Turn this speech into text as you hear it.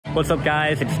What's up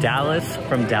guys, it's Dallas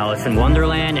from Dallas in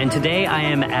Wonderland, and today I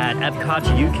am at Epcot's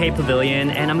UK Pavilion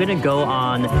and I'm gonna go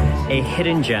on a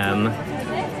hidden gem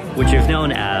which is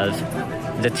known as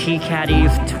the Tea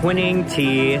Caddy's Twinning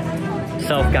Tea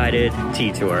Self-Guided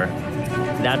Tea Tour.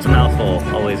 That's a mouthful,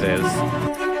 always is.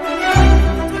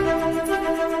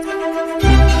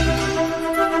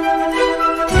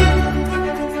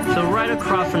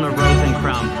 Across from the Rose and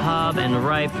Crown Pub and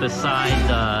right beside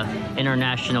the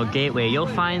International Gateway, you'll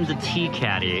find the Tea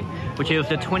Caddy, which is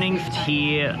the Twinings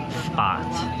tea spot.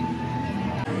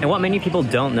 And what many people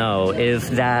don't know is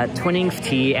that Twinings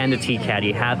Tea and the Tea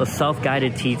Caddy have a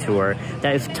self-guided tea tour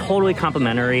that is totally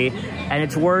complimentary, and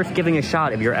it's worth giving a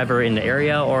shot if you're ever in the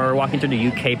area or walking through the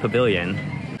UK Pavilion.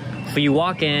 So you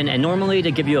walk in, and normally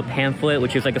they give you a pamphlet,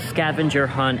 which is like a scavenger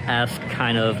hunt-esque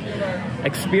kind of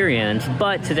experience,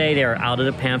 but today they are out of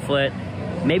the pamphlet.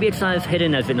 Maybe it's not as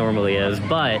hidden as it normally is,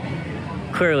 but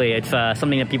clearly it's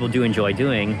something that people do enjoy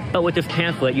doing. But with this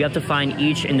pamphlet, you have to find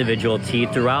each individual tea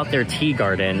throughout their tea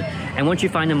garden, and once you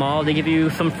find them all, they give you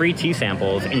some free tea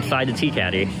samples inside the Tea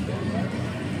Caddy.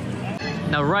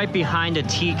 Now right behind the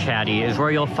Tea Caddy is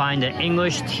where you'll find the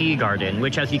English Tea Garden,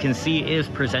 which as you can see is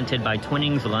presented by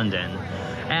Twinings London.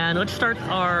 And let's start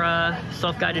our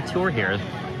self-guided tour here.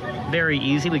 Very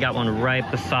easy, we got one right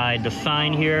beside the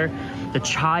sign here. The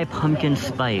Chai Pumpkin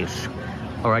Spice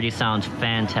already sounds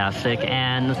fantastic,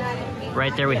 and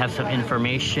right there we have some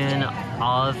information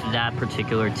of that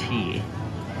particular tea.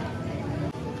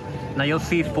 Now you'll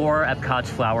see for Epcot's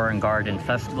Flower and Garden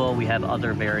Festival, we have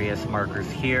other various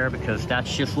markers here because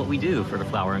that's just what we do for the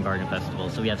Flower and Garden Festival.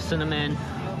 So we have cinnamon,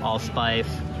 allspice,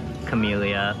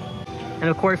 camellia, and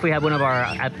of course we have one of our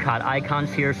Epcot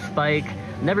icons here, Spike.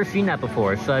 Never seen that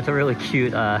before, so that's a really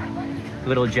cute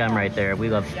little gem right there. We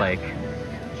love Spike.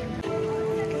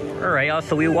 All right, y'all,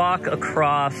 so we walk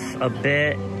across a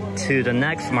bit to the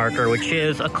next marker, which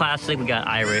is a classic. We got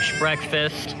Irish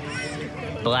breakfast,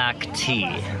 black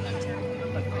tea.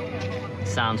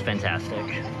 Sounds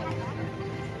fantastic.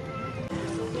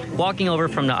 Walking over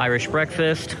from the Irish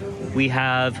breakfast, we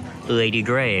have Lady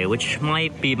Grey, which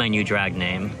might be my new drag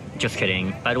name. Just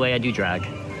kidding. By the way, I do drag.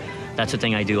 That's a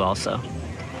thing I do also.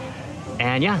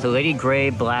 And yeah, the Lady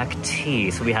Grey black tea.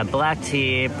 So we have black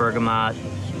tea, bergamot,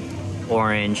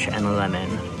 orange, and lemon.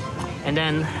 And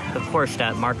then, of course,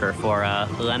 that marker for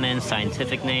lemon,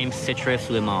 scientific name, citrus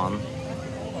limon.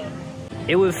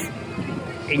 It was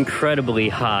incredibly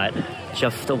hot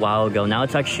just a while ago. Now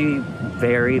it's actually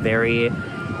very, very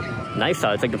nice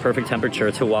out. It's like the perfect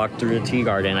temperature to walk through the tea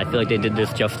garden. I feel like they did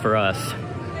this just for us.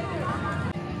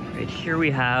 Right here we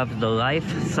have the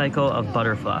life cycle of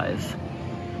butterflies.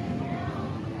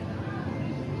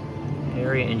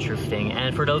 Very interesting.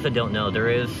 And for those that don't know, there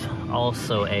is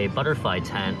also a butterfly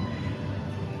tent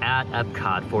at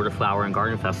Epcot for the Flower and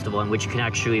Garden Festival, in which you can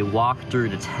actually walk through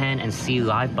the tent and see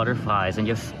live butterflies and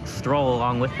just stroll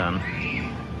along with them.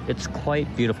 It's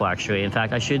quite beautiful, actually. In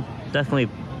fact, I should definitely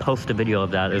post a video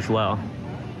of that as well.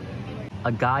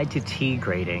 A guide to tea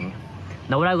grading.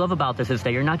 Now, what I love about this is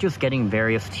that you're not just getting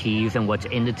various teas and what's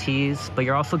in the teas, but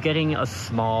you're also getting a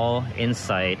small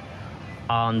insight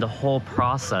on the whole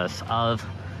process of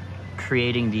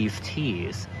creating these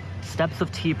teas. Steps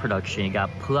of tea production. You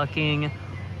got plucking,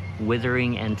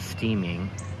 withering, and steaming.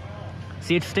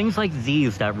 See, it's things like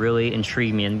these that really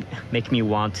intrigue me and make me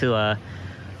want to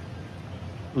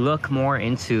look more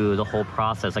into the whole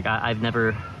process. Like, I've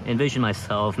never envisioned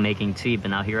myself making tea,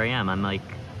 but now here I am. I'm like,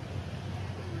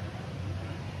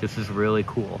 this is really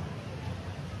cool.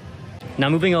 Now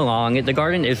moving along, the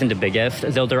garden isn't the biggest,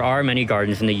 though there are many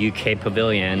gardens in the UK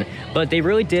Pavilion, but they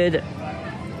really did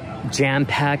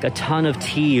jam-pack a ton of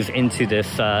teas into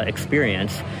this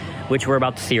experience, which we're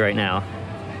about to see right now.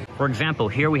 For example,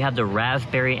 here we have the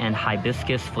raspberry and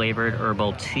hibiscus flavored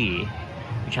herbal tea,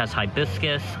 which has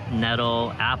hibiscus,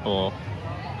 nettle, apple,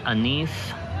 anise,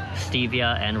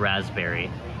 stevia, and raspberry.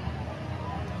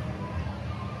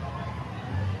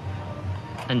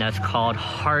 And that's called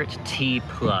Heart Tea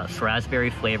Plus, raspberry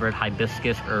flavored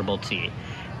hibiscus herbal tea.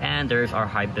 And there's our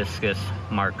hibiscus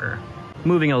marker.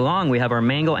 Moving along, we have our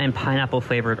mango and pineapple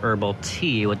flavored herbal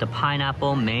tea with the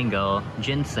pineapple, mango,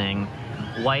 ginseng,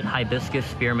 white hibiscus,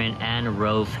 spearmint, and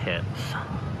rose hips.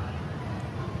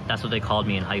 That's what they called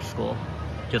me in high school.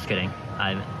 Just kidding,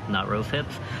 I'm not rose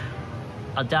hips.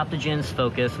 Adaptogens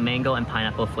focus, mango and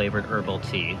pineapple flavored herbal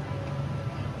tea.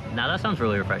 Now that sounds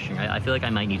really refreshing. I feel like I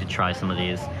might need to try some of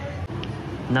these.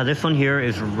 Now this one here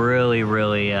is really,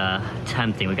 really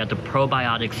tempting. We got the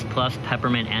Probiotics Plus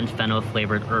Peppermint and Fennel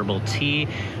flavored herbal tea.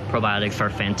 Probiotics are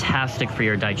fantastic for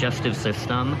your digestive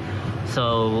system.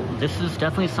 So this is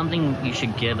definitely something you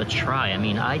should give a try. I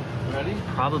mean, I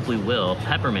probably will.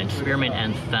 Peppermint, spearmint,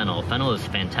 and fennel. Fennel is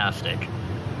fantastic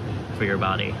for your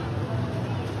body.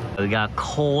 We got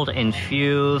cold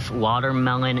infused,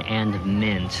 watermelon, and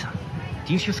mint.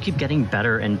 These just keep getting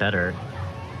better and better.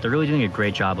 They're really doing a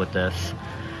great job with this.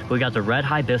 We got the red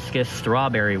hibiscus,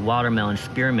 strawberry, watermelon,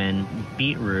 spearmint,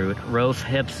 beetroot, rose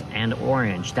hips, and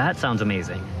orange. That sounds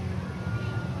amazing.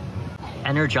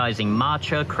 Energizing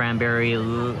matcha, cranberry,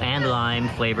 and lime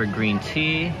flavored green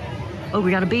tea. Oh,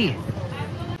 we got a bee.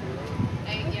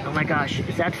 Oh my gosh,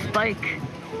 is that Spike?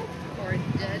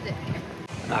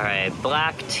 All right,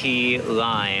 black tea,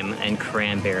 lime, and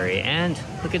cranberry. And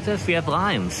look at this, we have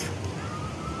limes.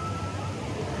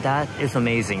 That is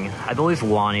amazing. I've always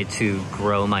wanted to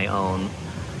grow my own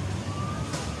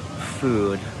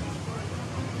food.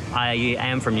 I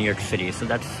am from New York City, so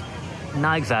that's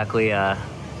not exactly the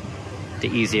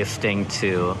easiest thing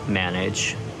to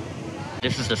manage.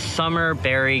 This is the summer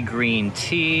berry green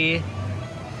tea,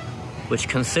 which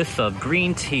consists of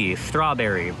green tea,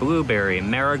 strawberry, blueberry,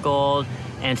 marigold,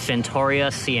 and Centaurea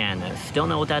cyanus. Don't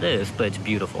know what that is, but it's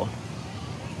beautiful.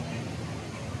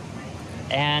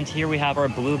 And here we have our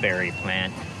blueberry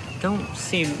plant. Don't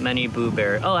see many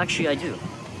blueberry. Oh, actually I do.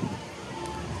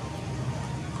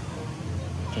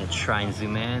 Gonna try and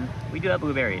zoom in. We do have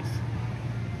blueberries.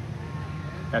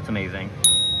 That's amazing.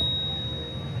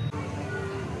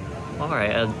 All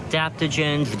right,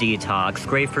 adaptogens detox,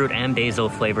 grapefruit and basil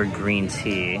flavored green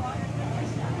tea.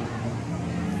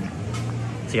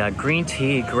 So you got green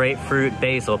tea, grapefruit,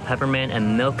 basil, peppermint,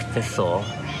 and milk thistle.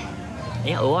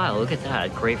 Yeah, oh wow, look at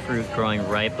that. Grapefruit growing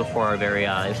right before our very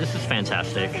eyes. This is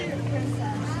fantastic.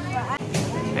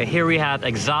 Right, here we have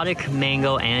exotic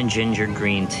mango and ginger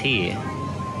green tea.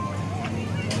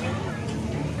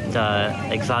 The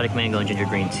exotic mango and ginger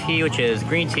green tea, which is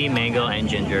green tea, mango, and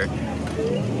ginger.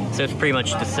 So it's pretty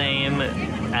much the same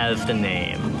as the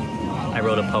name. I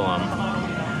wrote a poem.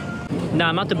 Now,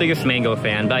 I'm not the biggest mango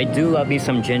fan, but I do love me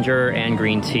some ginger and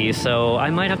green tea, so I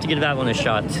might have to give that one a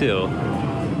shot too.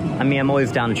 I mean, I'm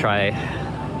always down to try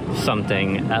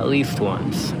something at least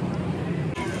once.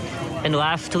 And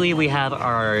lastly, we have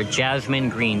our jasmine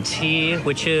green tea,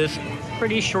 which is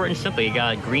pretty short and simple. You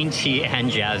got green tea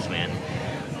and jasmine.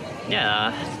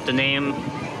 Yeah, the name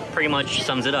pretty much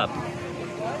sums it up.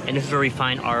 And this is where we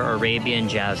find our Arabian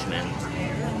jasmine.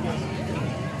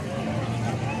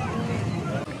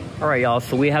 All right, y'all,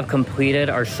 so we have completed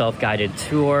our self-guided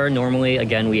tour. Normally,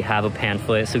 again, we have a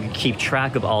pamphlet so we can keep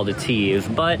track of all the teas,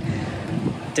 but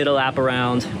did a lap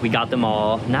around, we got them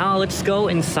all. Now let's go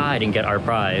inside and get our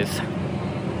prize.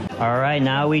 All right,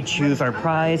 now we choose our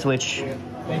prize, which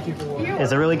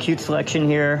is a really cute selection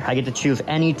here. I get to choose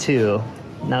any two.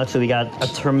 Now, so we got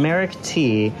a turmeric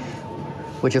tea,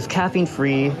 which is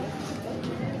caffeine-free.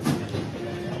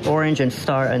 Orange and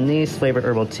star anise flavored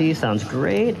herbal tea, sounds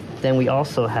great. Then we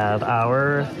also have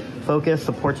our Focus,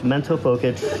 supports mental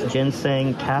focus,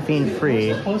 ginseng,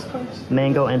 caffeine-free,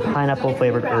 mango and pineapple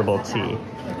flavored herbal tea.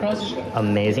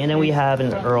 Amazing. And then we have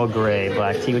an Earl Grey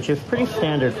black tea, which is pretty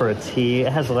standard for a tea.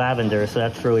 It has lavender, so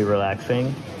that's really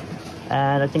relaxing.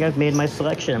 And I think I've made my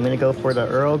selection. I'm gonna go for the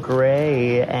Earl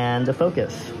Grey and the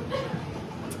Focus.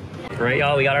 Great,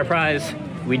 y'all, we got our prize.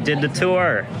 We did the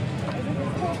tour.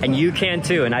 And you can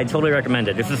too, and I totally recommend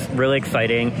it. This is really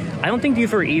exciting. I don't think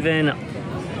these were even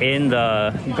in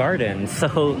the garden,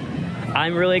 so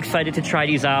I'm really excited to try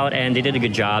these out, and they did a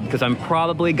good job because I'm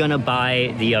probably gonna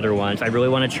buy the other ones. I really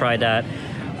wanna try that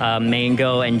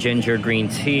mango and ginger green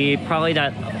tea, probably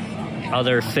that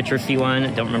other citrusy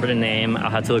one. Don't remember the name. I'll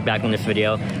have to look back on this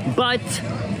video, but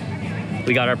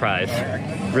we got our prize.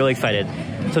 Really excited.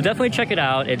 So definitely check it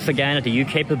out. It's again at the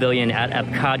UK Pavilion at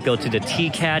Epcot. Go to the Tea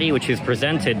Caddy, which is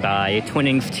presented by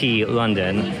Twinings Tea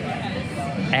London.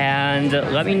 And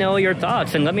let me know your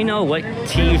thoughts, and let me know what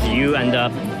teas you end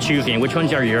up choosing. Which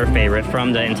ones are your favorite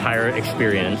from the entire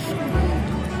experience?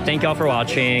 Thank y'all for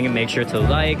watching. Make sure to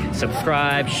like,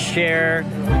 subscribe, share,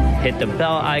 hit the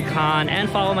bell icon, and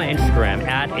follow my Instagram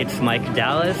at It's Mike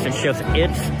Dallas. It's just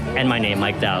It's and my name,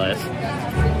 Mike Dallas.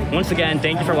 Once again,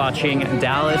 thank you for watching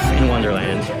Dallas in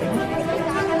Wonderland.